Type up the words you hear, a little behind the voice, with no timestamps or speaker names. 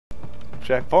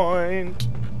Checkpoint!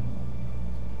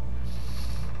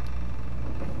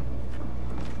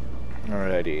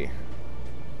 Alrighty.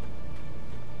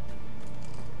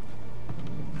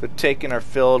 The taken are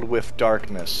filled with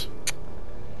darkness.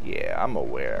 Yeah, I'm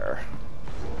aware.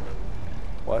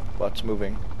 What? What's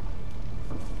moving?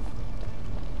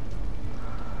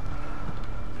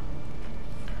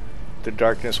 The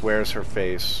darkness wears her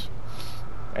face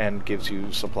and gives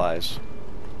you supplies.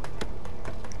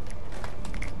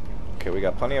 Okay, we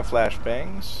got plenty of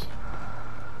flashbangs.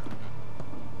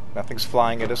 Nothing's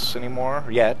flying at us anymore,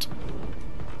 yet.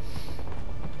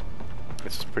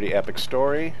 This is a pretty epic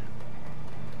story.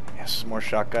 Yes, more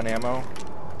shotgun ammo.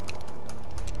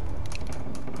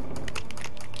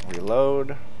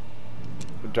 Reload.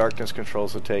 The darkness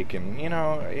controls the taken. You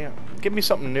know, yeah, give me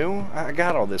something new. I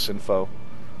got all this info.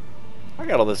 I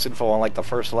got all this info on like the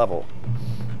first level.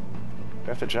 Do I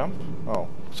have to jump? Oh,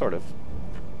 sort of.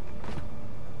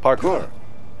 Parkour.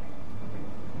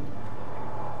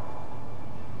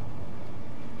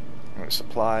 Alright,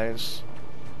 supplies.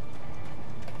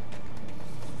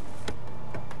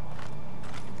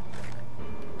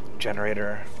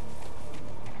 Generator.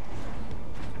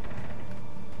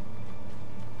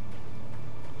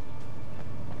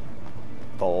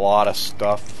 A lot of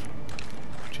stuff.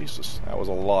 Jesus, that was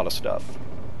a lot of stuff.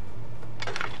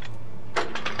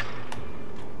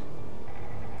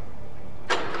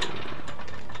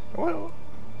 What?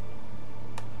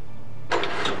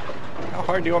 How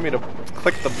hard do you want me to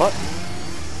click the button?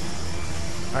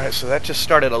 Alright, so that just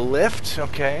started a lift.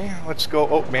 Okay, let's go.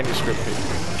 Oh, manuscript page.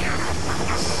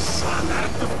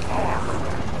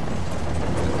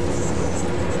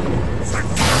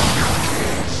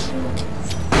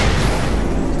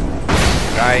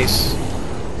 Nice.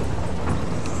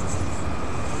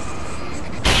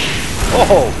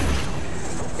 Oh!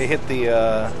 It hit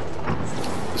the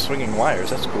swinging wires.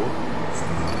 That's cool.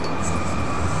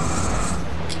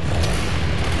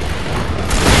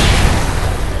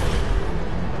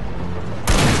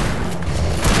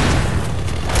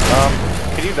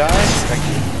 Can you die? Thank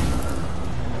you.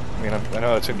 I mean, I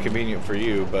know it's inconvenient for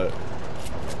you, but...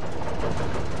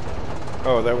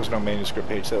 Oh, there was no manuscript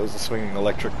page. That was the swinging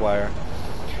electric wire.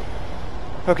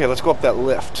 Okay, let's go up that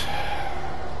lift.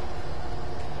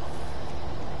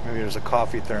 Maybe there's a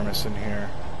coffee thermos in here.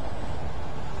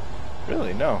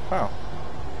 Really? No. Wow.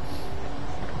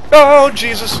 Oh,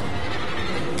 Jesus!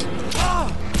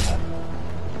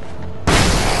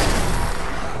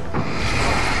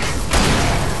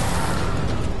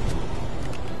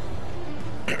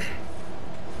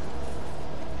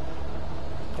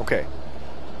 Okay.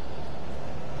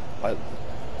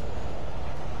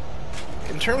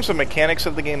 In terms of mechanics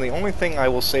of the game, the only thing I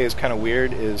will say is kind of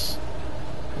weird is...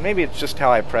 Maybe it's just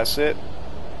how I press it,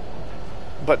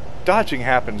 but dodging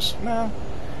happens. No,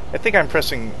 I think I'm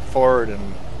pressing forward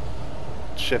and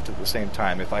shift at the same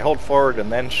time. If I hold forward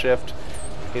and then shift,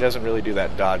 he doesn't really do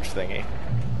that dodge thingy.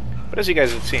 But as you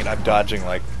guys have seen, I'm dodging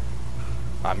like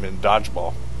I'm in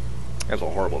dodgeball. That's a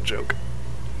horrible joke.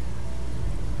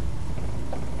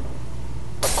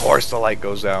 Of course the light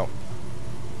goes out.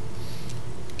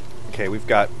 Okay, we've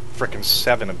got frickin'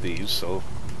 7 of these, so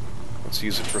let's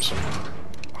use it for some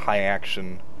high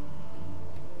action.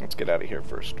 Let's get out of here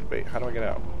first. Wait, how do I get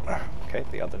out? Okay,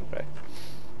 the other way.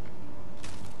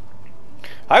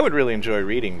 I would really enjoy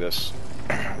reading this,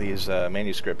 these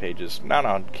manuscript pages. Not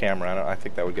on camera. I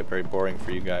think that would get very boring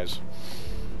for you guys.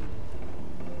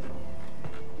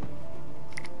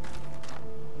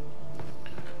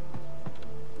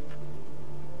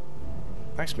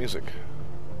 Nice music.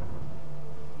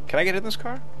 Can I get in this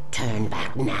car? Turn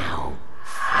back now.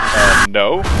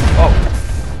 No. Oh.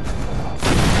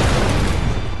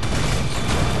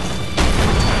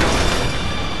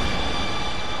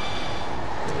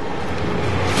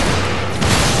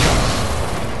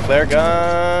 Flare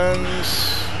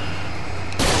guns.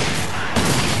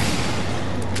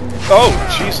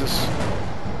 Oh, Jesus.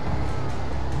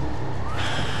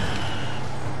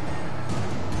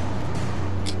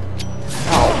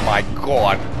 Oh my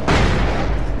God.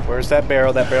 Where's that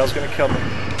barrel? That barrel's gonna kill me.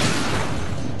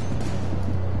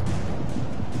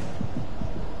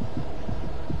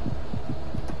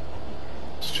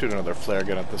 Let's shoot another flare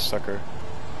gun at this sucker.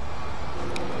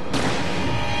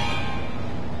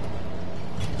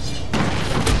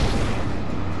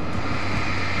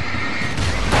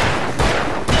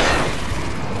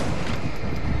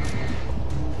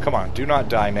 Come on, do not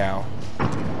die now.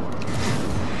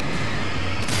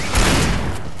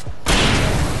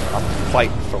 I'll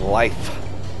fight for life.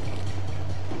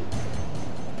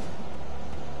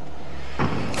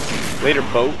 Later,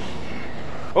 boat.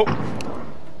 Oh!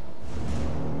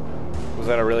 Was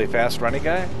that a really fast running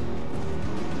guy?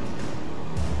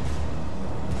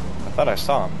 I thought I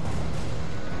saw him.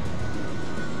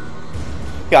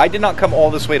 Yeah, I did not come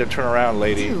all this way to turn around,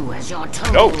 lady. Do as you're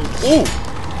told. No! Ooh!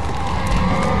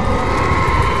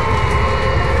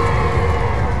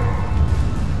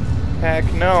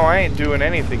 Heck no, I ain't doing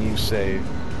anything you say.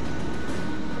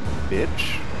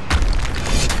 Bitch.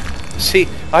 See,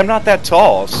 I'm not that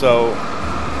tall, so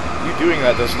you doing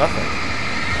that does nothing.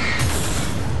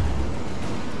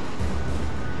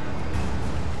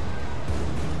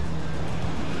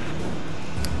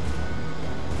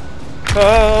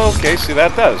 Oh, okay, see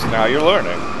that does. Now you're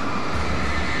learning.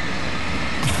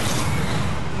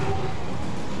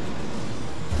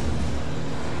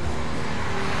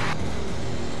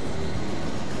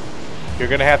 You're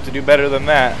gonna have to do better than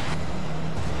that.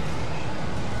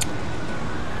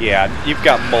 Yeah, you've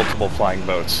got multiple flying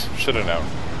boats. Should have known.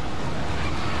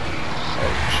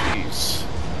 Oh, jeez.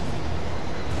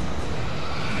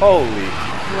 Holy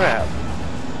crap.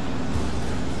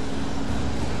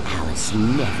 Alice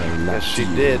never loved Yes, she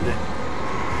you. did.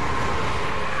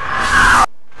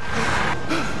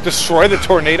 Destroy the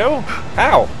tornado?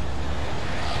 How?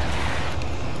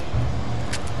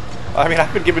 I mean,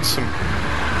 I've been given some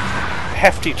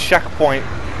hefty checkpoint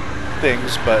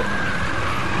things, but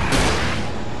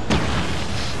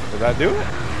did that do it?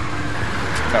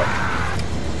 No.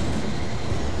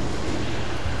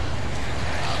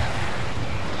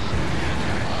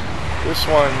 This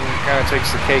one kind of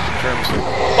takes the cake in terms of...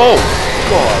 Oh!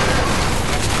 God!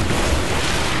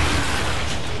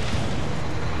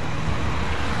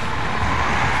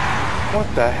 What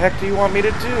the heck do you want me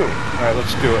to do? Alright,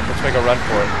 let's do it. Let's make a run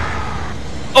for it.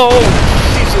 Oh!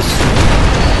 Jesus!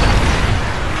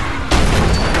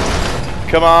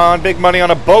 Come on, big money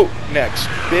on a boat next.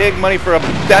 Big money for a...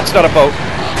 That's not a boat.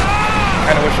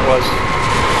 Kinda wish it was.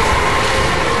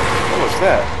 What was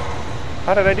that?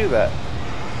 How did I do that?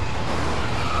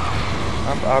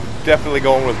 I'm definitely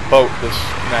going with boat this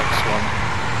next one.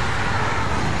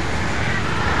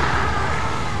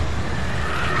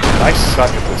 I suck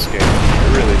at this game. I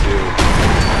really do.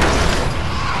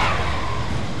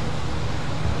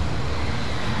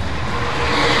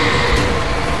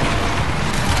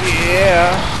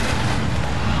 Yeah.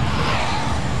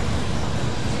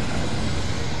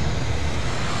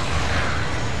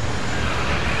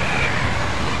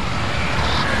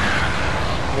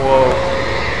 Whoa.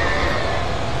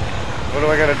 What do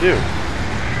I gotta do?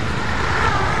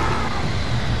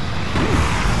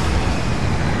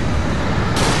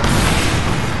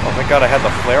 Oh, thank God I had the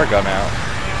flare gun out.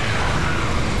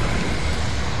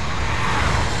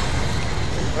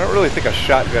 I don't really think a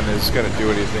shotgun is gonna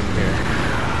do anything here.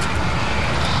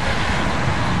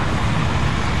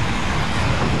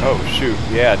 Oh, shoot.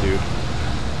 Yeah, dude.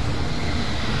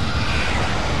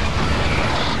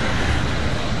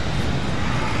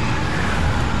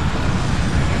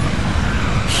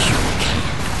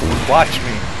 Watch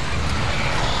me.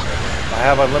 I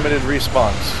have unlimited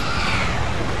respawns.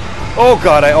 Oh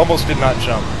god, I almost did not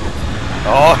jump.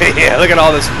 Oh yeah, look at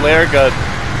all this flare gun.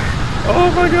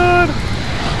 Oh my god.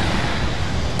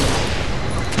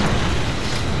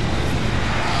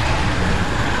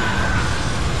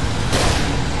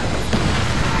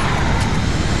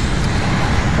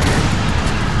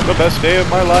 The best day of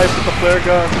my life with the flare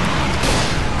gun.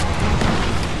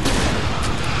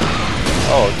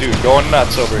 Oh, dude, going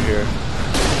nuts over here.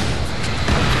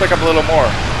 Let's pick up a little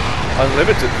more.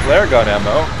 Unlimited flare gun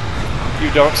ammo. You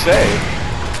don't say.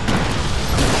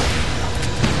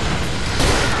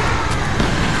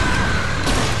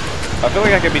 I feel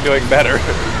like I could be doing better.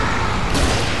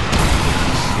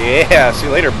 Yeah, see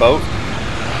you later, boat.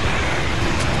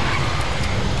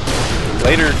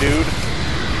 Later, dude.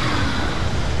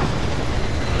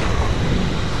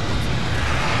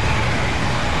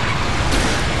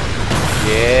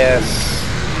 Yes.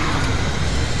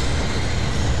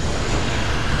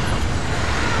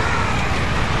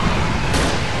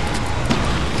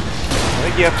 I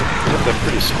think you have to put them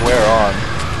pretty square on.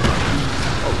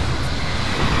 Oh.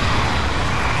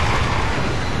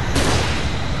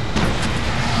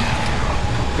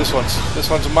 This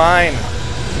one's mine.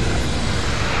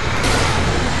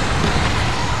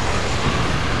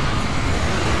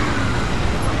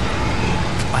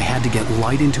 I had to get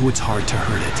light into its heart to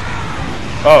hurt it.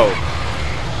 Oh.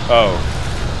 Oh.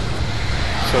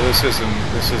 So this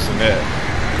isn't it.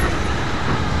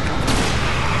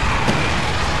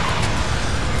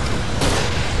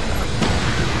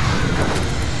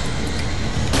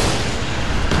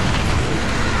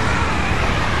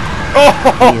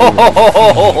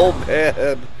 Oh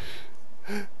man.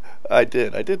 I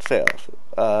did fail.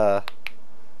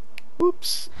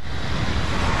 Whoops.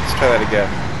 Try that again.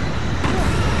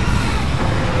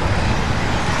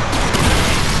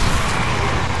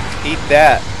 Eat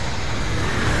that.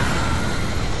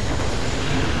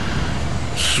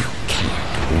 You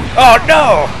can't win. Oh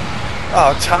no!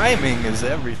 Oh, timing is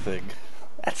everything.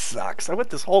 That sucks. I went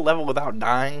this whole level without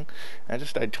dying. I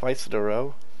just died twice in a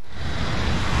row.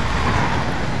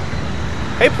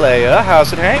 Hey playa,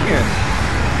 how's it hanging?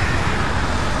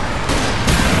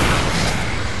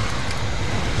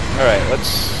 Alright,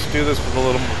 let's do this with a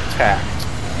little more tact.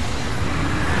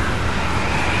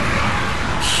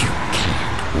 You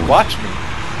can't win. Watch me.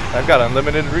 I've got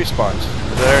unlimited respawns.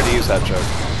 Did I already use that joke?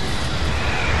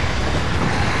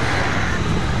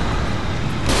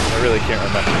 I really can't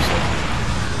remember. So.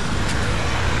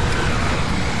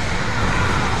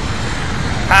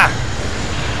 Ha!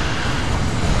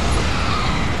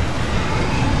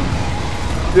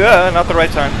 Yeah, not the right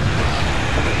time.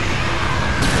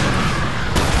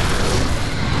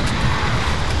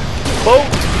 Boat!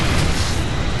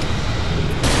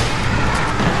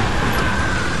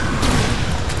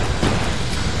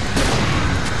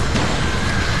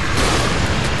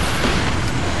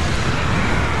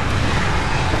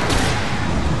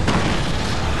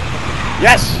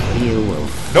 Yes! You will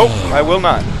Nope, fail. I will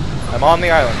not. I'm on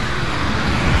the island.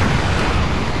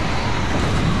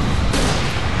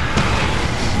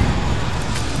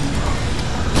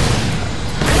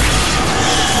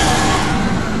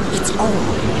 It's all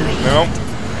in your head.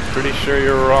 No, pretty sure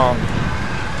you're wrong.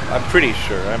 I'm pretty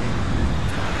sure. I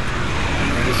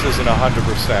mean, this isn't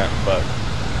 100%, but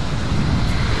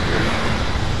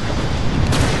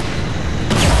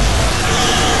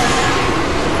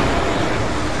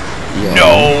You're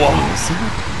no. easy.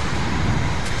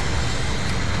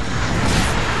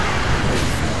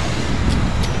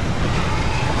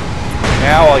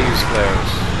 Now I'll use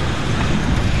flares.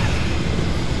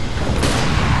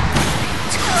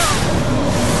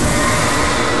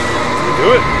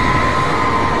 Do it.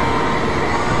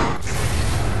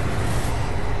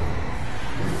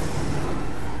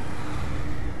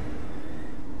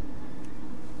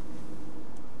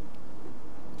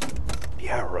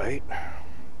 Yeah, right.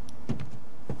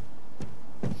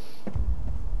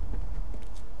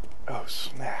 Oh,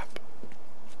 snap.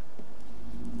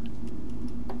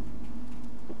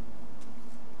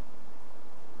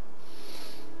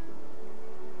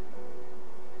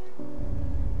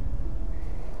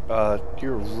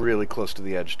 You're really close to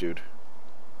the edge, dude.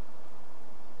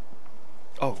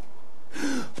 Oh.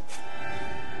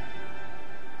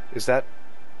 Is that...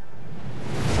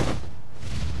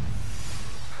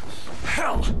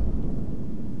 Hell!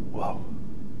 Whoa.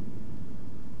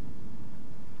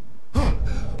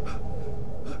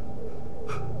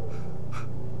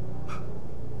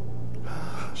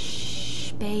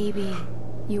 Shh, baby.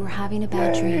 You were having a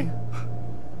bad Yay. dream.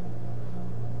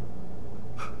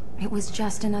 It was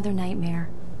just another nightmare.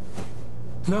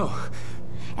 No,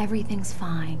 Everything's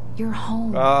fine. You're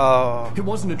home. Oh, it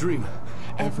wasn't a dream.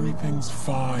 Everything's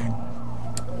fine.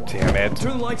 damn it.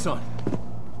 Turn the lights on.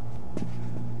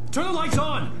 Turn the lights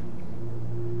on!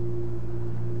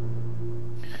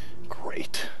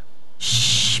 Great.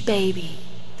 Shh, baby.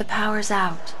 The power's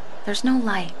out. There's no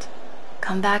light.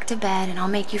 Come back to bed and I'll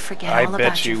make you forget I all about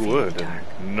bet your you fear in would. the dark.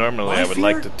 Normally My I would fear?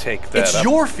 like to take that It's up.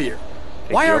 your fear.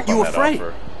 Take Why you aren't up on you that afraid?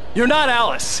 offer. You're not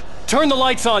Alice. Turn the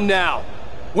lights on now.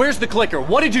 Where's the clicker?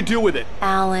 What did you do with it?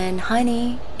 Alan,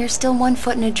 honey, you're still 1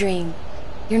 foot in a dream.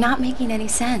 You're not making any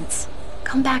sense.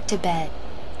 Come back to bed.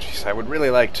 Jeez, I would really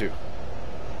like to.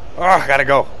 Oh, I gotta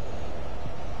go.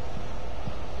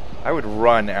 I would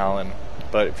run, Alan.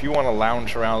 But if you want to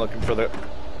lounge around looking for the...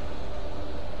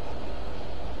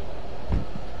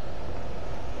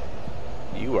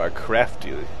 You are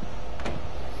crafty.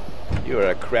 You are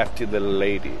a crafty little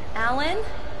lady. Alan,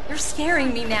 you're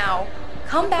scaring me now.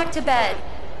 Come back to bed.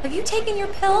 Have you taken your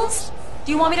pills?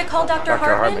 Do you want me to call Dr.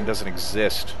 Dr. Hartman doesn't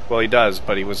exist. Well, he does,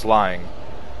 but he was lying.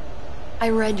 I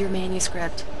read your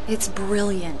manuscript. It's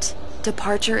brilliant.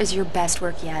 Departure is your best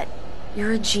work yet.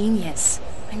 You're a genius.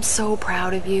 I'm so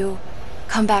proud of you.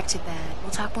 Come back to bed. We'll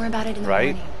talk more about it in the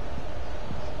Right? morning.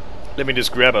 Let me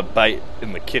just grab a bite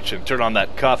in the kitchen. Turn on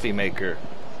that coffee maker.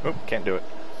 Oop, can't do it.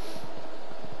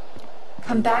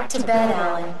 Come back to bed,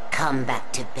 Alan. Come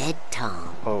back to bed,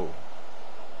 Tom. Oh.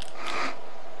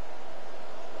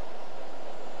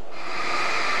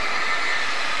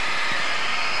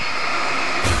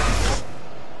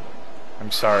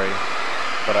 I'm sorry,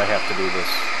 but I have to do this.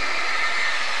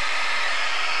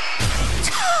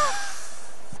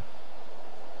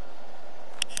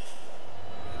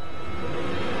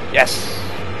 Yes!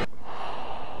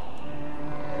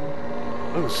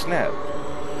 Oh, snap.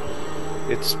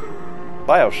 It's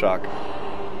BioShock.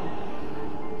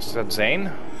 Is that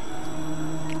Zane?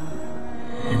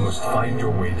 You must find your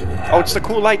way to the cabin. Oh, it's the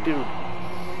cool light dude.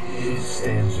 It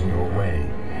stands in your way.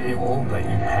 It won't let you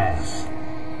pass.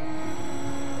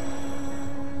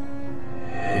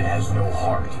 It has no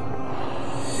heart.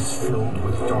 It's filled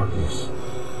with darkness.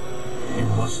 You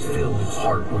must fill its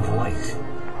heart with light.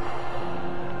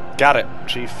 Got it,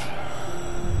 Chief.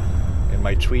 In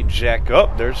my tweed jacket.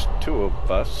 Oh, there's two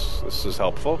of us. This is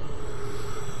helpful.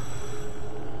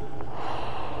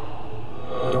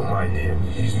 Don't mind him.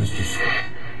 He's Mr. Scott.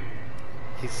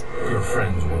 Your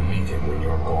friends will meet him when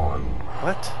you're gone.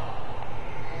 What?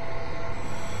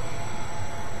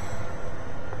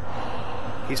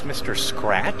 He's Mr.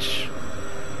 Scratch?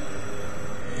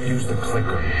 Use the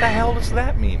clicker. What the hell does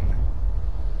that mean?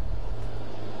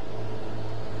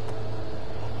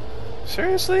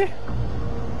 Seriously?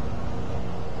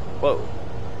 Whoa.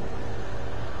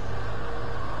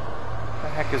 What the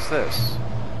heck is this?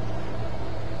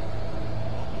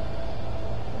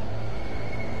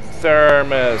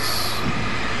 Thermos.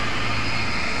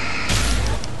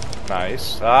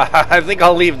 Nice. I think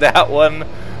I'll leave that one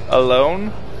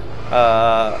alone.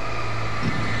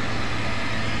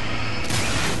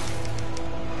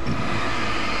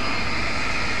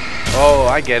 Oh,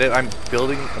 I get it. Am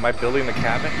I building the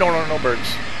cabin? No,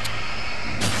 birds.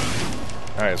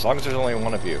 Alright, as long as there's only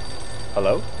one of you.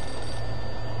 Hello?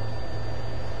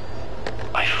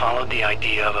 I followed the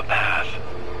idea of a path.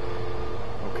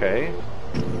 Okay.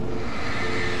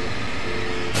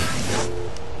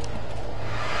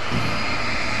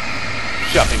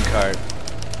 Shopping cart.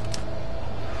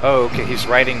 Oh, okay, he's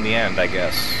writing the end, I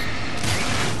guess.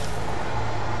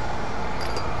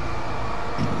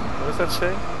 What does that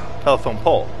say? Telephone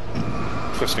pole.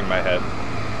 Twisting my head.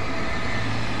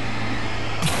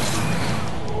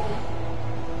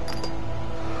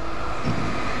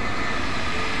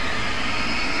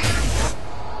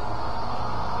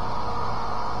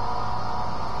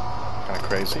 Kinda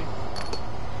crazy.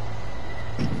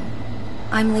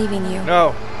 I'm leaving you.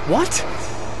 No. What?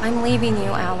 I'm leaving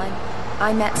you, Alan.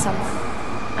 I met someone.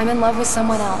 I'm in love with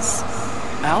someone else.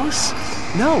 Alice?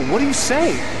 No, what are you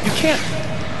saying? You can't...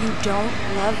 You don't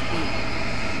love me.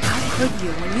 How could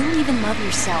you when you don't even love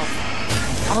yourself?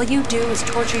 All you do is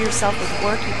torture yourself with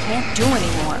work you can't do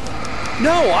anymore.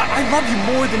 No, I love you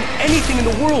more than anything in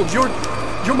the world.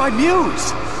 You're my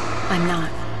muse. I'm not.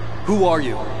 Who are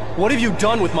you? What have you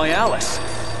done with my Alice?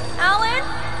 Alan?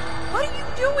 What are you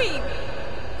doing?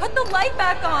 Put the light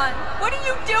back on! What are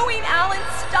you doing, Alan?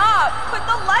 Stop! Put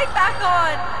the light back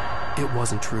on! It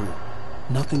wasn't true.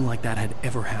 Nothing like that had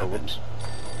ever happened.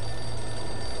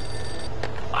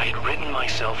 I had written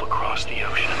myself across the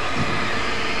ocean.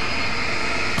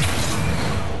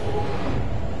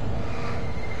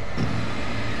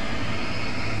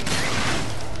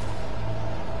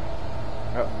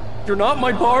 You're not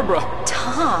my Barbara.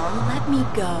 Tom, let me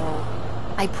go.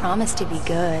 I promise to be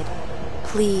good.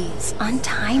 Please,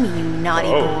 untie me, you naughty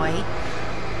boy.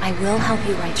 I will help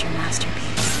you write your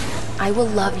masterpiece. I will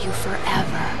love you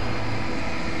forever.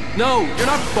 No, you're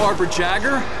not Barbara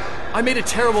Jagger. I made a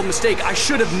terrible mistake. I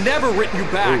should have never written you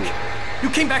back. You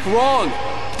came back wrong.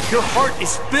 Your heart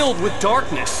is filled with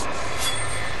darkness.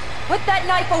 Put that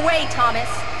knife away, Thomas.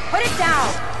 Put it down.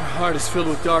 Your heart is filled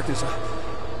with darkness.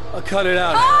 I'll cut it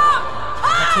out.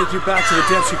 I'll take you back to the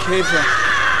depths you came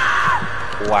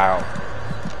from. Wow.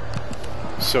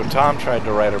 So Tom tried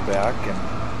to write her back,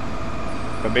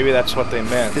 but maybe that's what they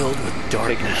meant. Filled with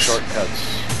darkness. Taking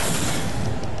shortcuts.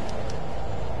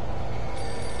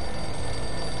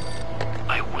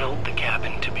 I willed the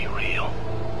cabin to be real.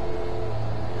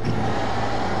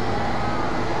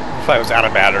 If I was out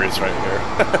of batteries right here,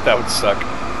 that would suck.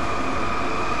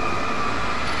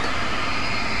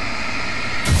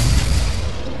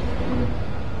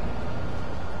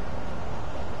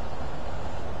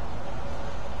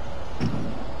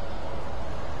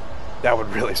 That would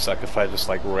really suck if I just,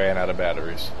 like, ran out of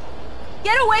batteries.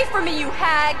 Get away from me, you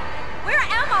hag! Where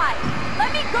am I?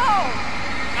 Let me go!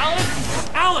 Alice!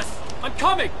 Alice! I'm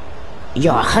coming!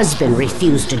 Your husband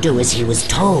refused to do as he was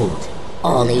told.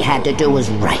 All he had to do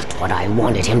was write what I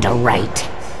wanted him to write.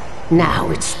 Now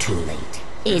it's too late.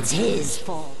 It's his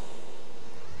fault.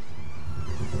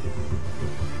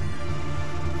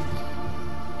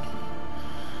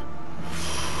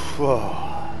 Whoa.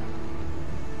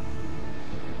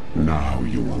 Now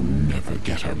you will never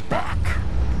get her back.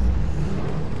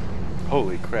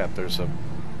 Holy crap, there's a...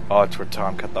 Oh, it's where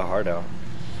Tom cut the heart out.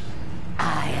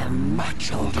 I am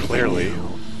much older Clearly. than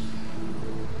you.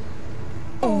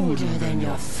 Older than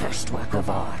your first work of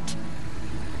art.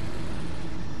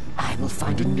 I will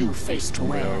find a new face to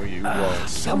wear. No, you won't.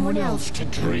 Someone else to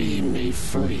dream me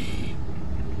free.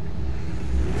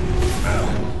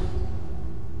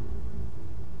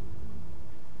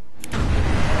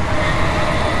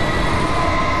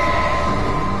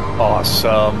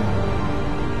 awesome.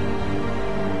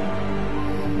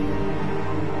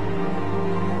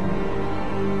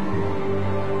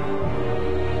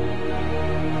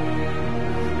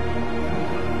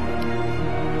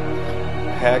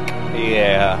 Heck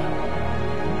yeah.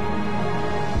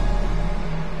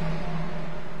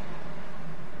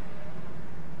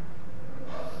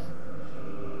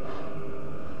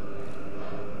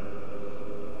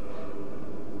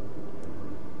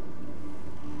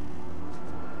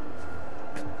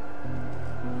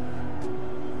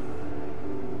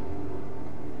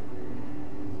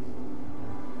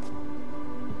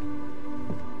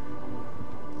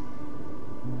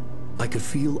 I could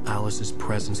feel Alice's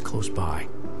presence close by.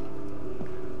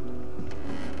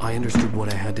 I understood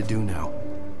what I had to do now.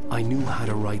 I knew how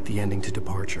to write the ending to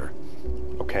Departure.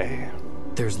 Okay.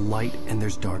 There's light and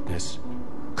there's darkness.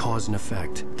 Cause and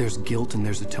effect. There's guilt and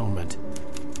there's atonement.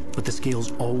 But the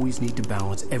scales always need to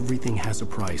balance. Everything has a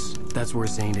price. That's where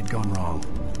Zane had gone wrong.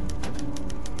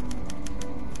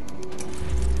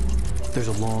 There's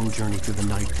a long journey through the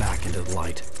night back into the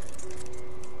light.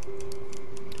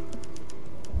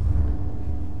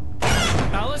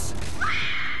 Alice?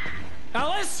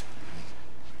 Alice?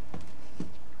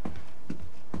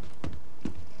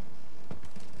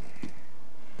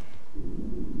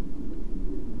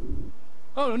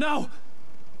 Oh no!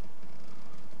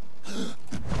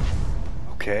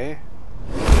 Okay.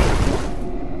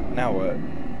 Now what?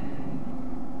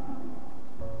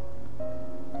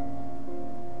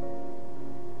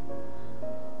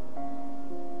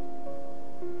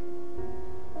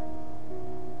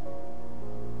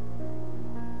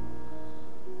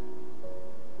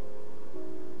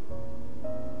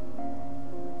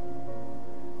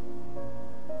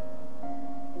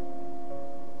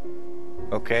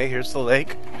 Okay, here's the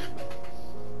lake.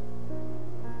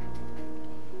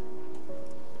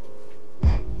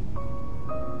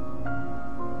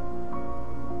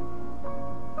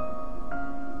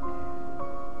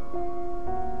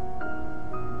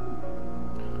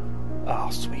 Oh,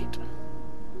 sweet.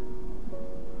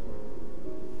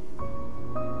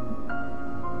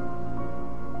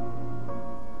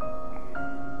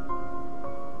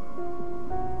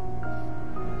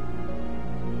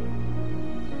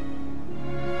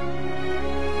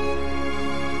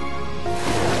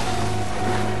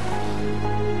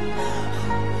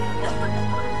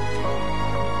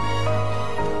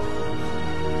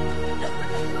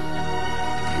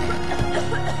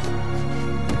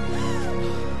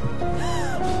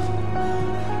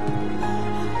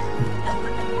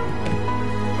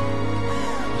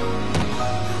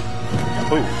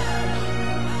 Ooh.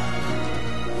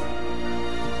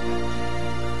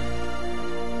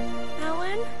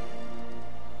 Alan?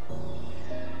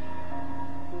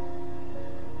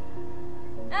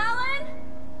 Alan?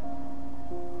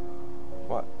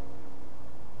 What?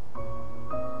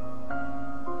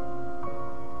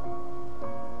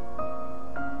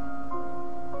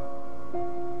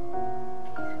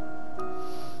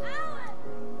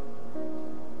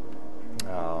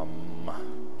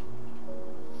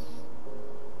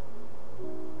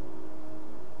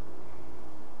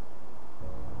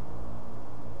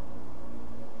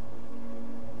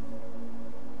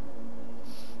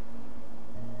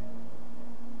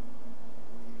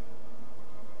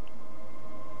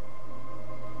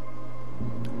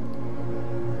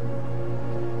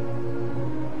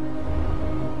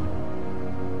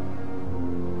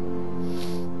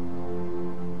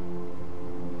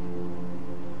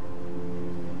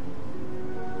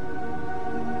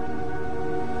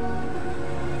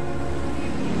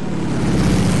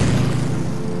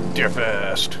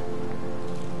 Deerfest.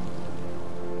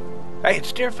 Hey,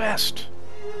 it's Deerfest.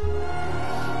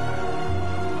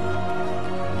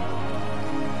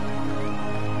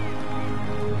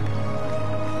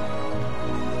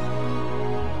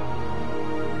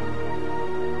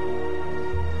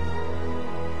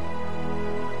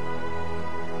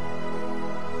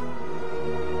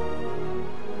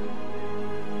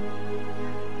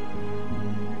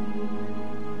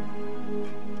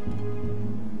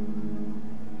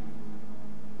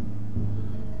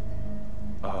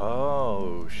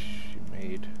 Oh,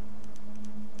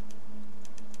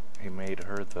 he made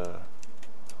her the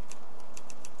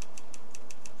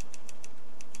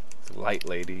light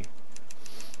lady,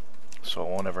 so it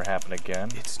won't ever happen again.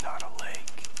 It's not a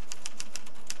lake.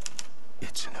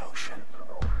 It's an ocean.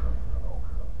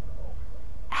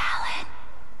 Alan,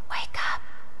 wake up.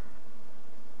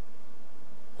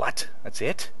 What? That's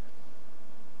it?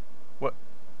 What?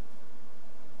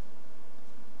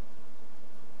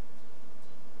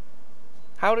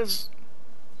 How does...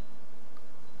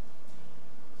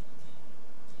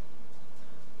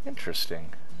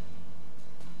 Interesting.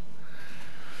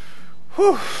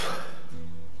 Whew.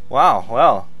 Wow,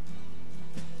 well.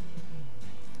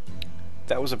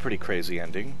 That was a pretty crazy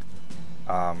ending.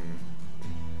 Not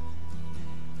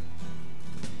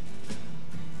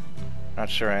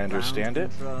sure I understand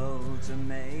it,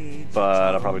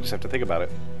 but I'll probably just have to think about it.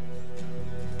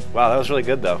 Wow, that was really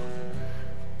good, though.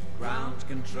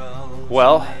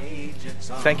 Well,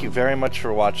 thank you very much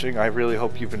for watching. I really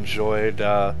hope you've enjoyed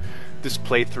this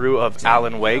playthrough of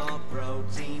Alan Wake.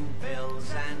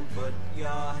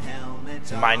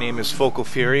 My name is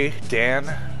FocalFury,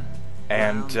 Dan,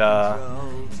 and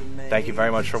thank you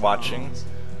very much for watching.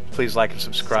 Please like and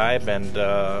subscribe, and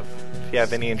if you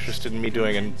have any interest in me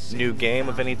doing a new game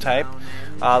of any type,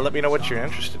 let me know what you're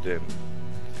interested in.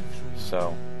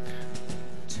 So,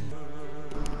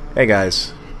 hey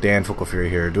guys, Dan FocalFury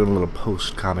here, doing a little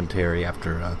post commentary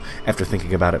after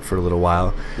thinking about it for a little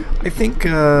while. I think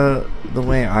the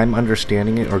way I'm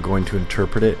understanding it, or going to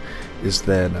interpret it, is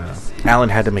that Alan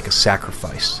had to make a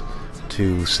sacrifice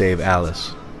to save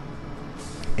Alice,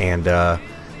 and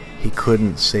he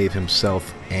couldn't save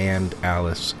himself and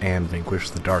Alice and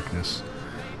vanquish the darkness.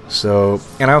 So,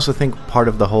 and I also think part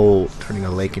of the whole turning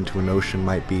a lake into an ocean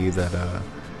might be that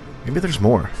maybe there's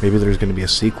more. Maybe there's going to be a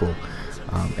sequel.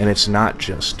 And it's not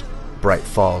just Bright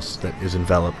Falls that is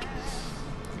enveloped.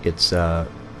 It's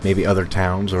maybe other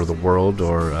towns or the world,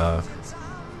 or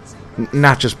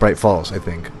not just Bright Falls, I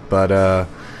think. But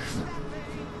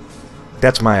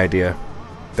that's my idea.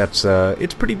 That's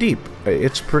it's pretty deep.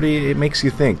 It makes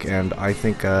you think, and I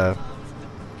think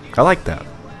I like that.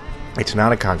 It's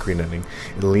not a concrete ending.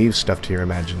 It leaves stuff to your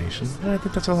imagination, and I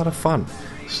think that's a lot of fun.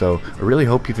 So I really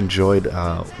hope you've enjoyed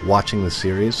watching the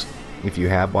series. If you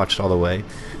have watched all the way,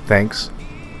 thanks.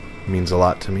 It means a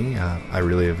lot to me. I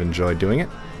really have enjoyed doing it,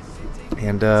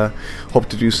 and hope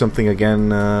to do something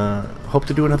again. Hope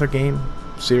to do another game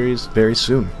series very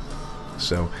soon.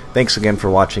 So thanks again for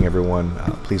watching, everyone.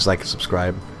 Please like and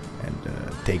subscribe, and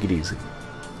take it easy.